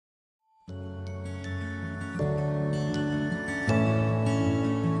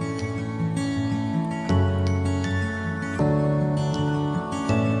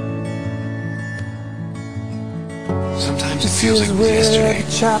feels like it was yesterday.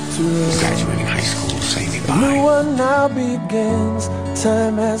 Chapter Graduating high school, saying a new goodbye. one now begins.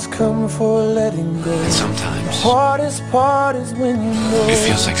 Time has come for letting go. And sometimes The hardest part is when you know it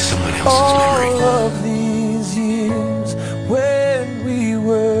feels like someone else's memory. all of these years when we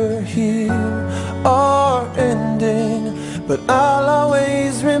were here are ending, but I'll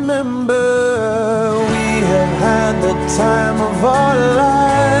always remember we have had the time of our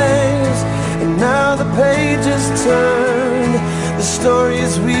lives, and now the pages turned, the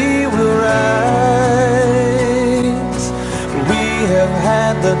stories we will write. We have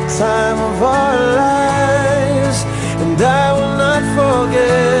had the time of our lives, and I will not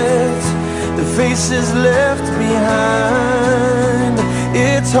forget the faces left behind.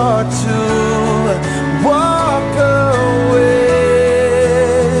 It's hard to walk away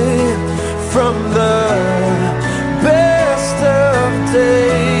from the best of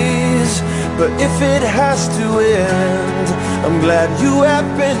days, but if it has to end, I'm glad you have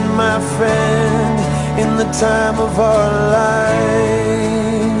been my friend in the time of our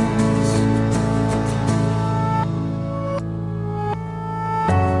lives.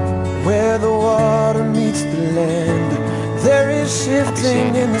 Where the water meets the land, there is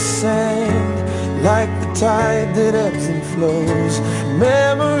shifting in the sand, like the tide that ebbs and flows.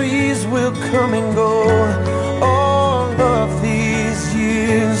 Memories will come and go. All of these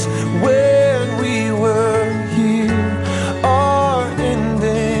years when we were here are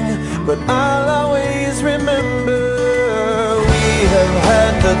ending, but I'll always remember we have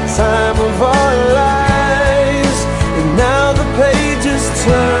had the time of our lives, and now the pages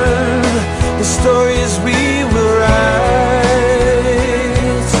turn, the stories we will write.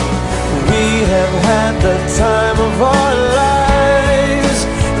 We have had the time of our lives,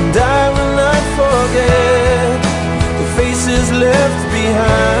 and I will not forget the faces left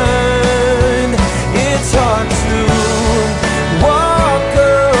behind. It's hard to walk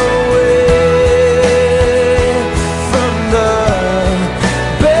away from the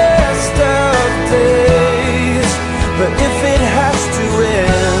best of days, but if it has to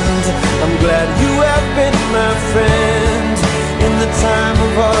end, I'm glad you have been my friend in the time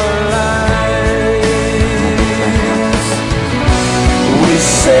of our lives. We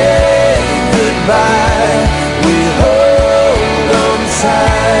say goodbye, we hold on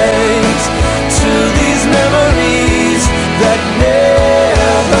tight to these memories that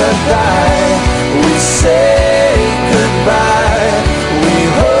never die. We say goodbye, we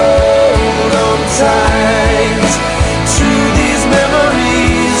hold on tight to these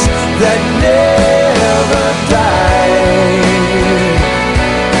memories that never die.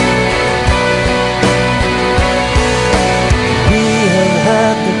 We have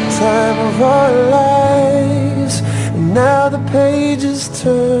had the time of our lives, and now the pages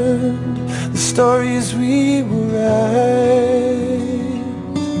turned, the stories we will write.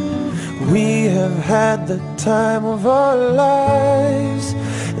 We have had the time of our lives,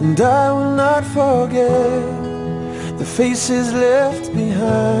 and I will not forget the faces left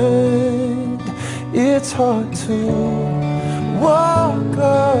behind. It's hard to walk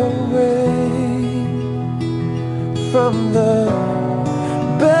away from the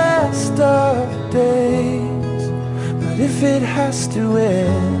best of days, but if it has to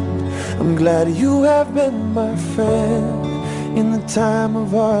end, I'm glad you have been my friend in the time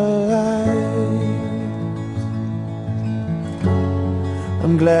of our lives.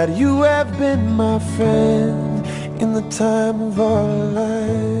 I'm glad you have been my friend in the time of our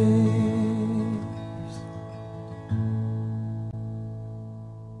lives.